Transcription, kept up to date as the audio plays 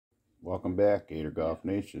Welcome back, Gator Golf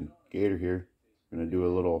Nation. Gator here. Going to do a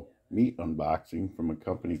little meat unboxing from a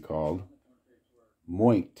company called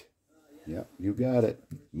Moink. Yep, you got it.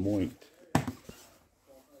 Moink.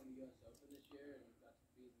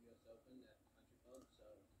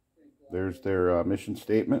 There's their mission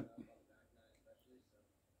statement.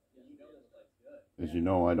 As you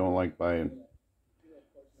know, I don't like buying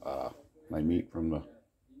my meat from the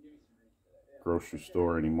grocery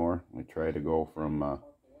store anymore. I try to go from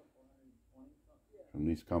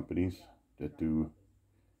these companies that do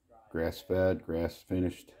grass-fed,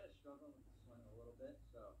 grass-finished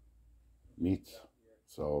meats.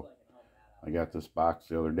 So I got this box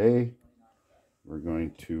the other day. We're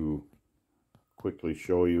going to quickly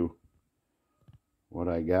show you what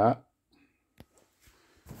I got.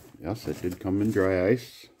 Yes, it did come in dry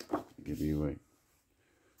ice. I'll give you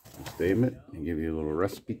a statement and give you a little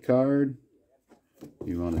recipe card.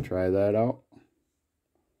 You want to try that out.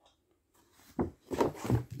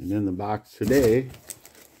 And in the box today,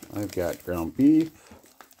 I've got ground beef,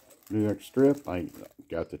 New York strip. I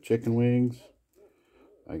got the chicken wings.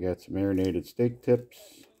 I got some marinated steak tips,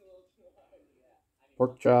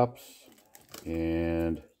 pork chops,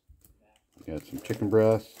 and I got some chicken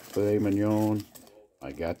breasts, filet mignon.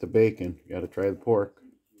 I got the bacon. You got to try the pork.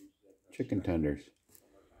 Chicken tenders.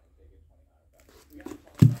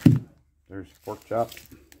 There's pork chop.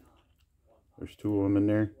 There's two of them in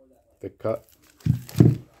there, thick cut.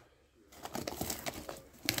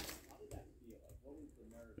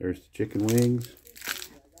 There's the chicken wings.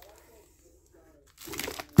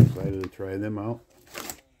 Excited to try them out.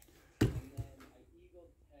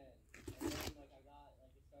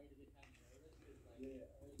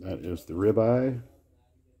 That is the ribeye.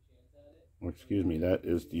 Oh, excuse me, that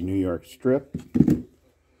is the New York strip.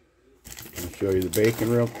 I'll show you the bacon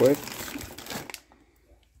real quick.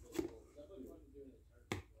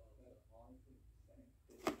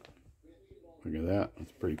 Look at that,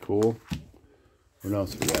 that's pretty cool. What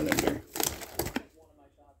else we got in there?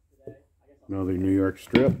 Another New York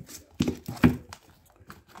strip.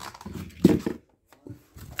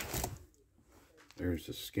 There's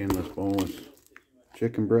the skinless, boneless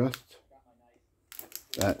chicken breast.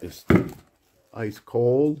 That is ice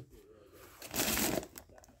cold.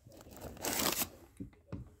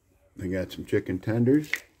 I got some chicken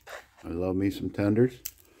tenders. I love me some tenders.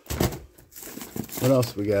 What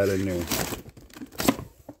else we got in there?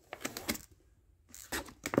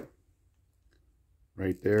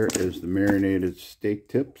 Right there is the marinated steak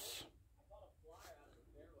tips.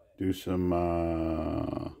 Do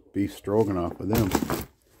some beef stroganoff with them.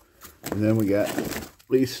 And then we got,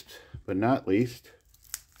 least but not least,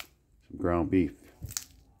 some ground beef.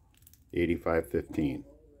 85-15.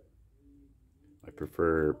 I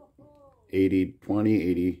prefer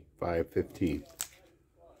 80-20, 85-15.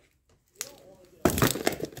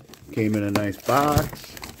 Came in a nice box.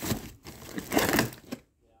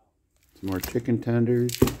 Some more chicken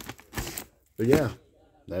tenders. But yeah,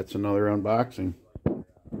 that's another unboxing.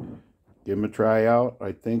 Give them a try out.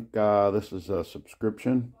 I think this is a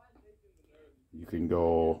subscription. You can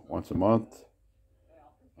go once a month,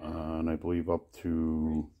 and I believe up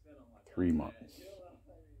to 3 months.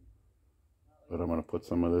 But I'm going to put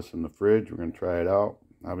some of this in the fridge. We're going to try it out.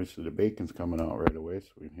 Obviously, the bacon's coming out right away, so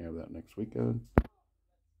we can have that next weekend.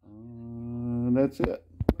 And that's it.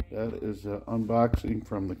 That is an unboxing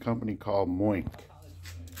from the company called Moink.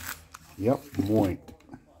 Yep, Moink.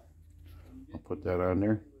 I'll put that on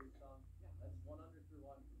there.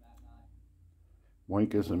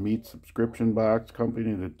 Moink is a meat subscription box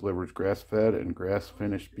company that delivers grass-fed and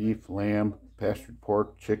grass-finished beef, lamb, pastured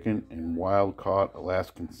pork, chicken, and wild-caught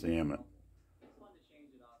Alaskan salmon.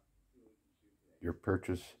 Your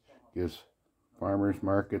purchase gives farmers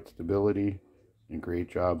market stability and great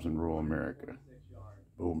jobs in rural America.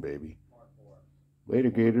 Boom, baby.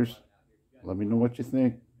 Later, Gators. Let me know what you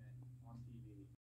think.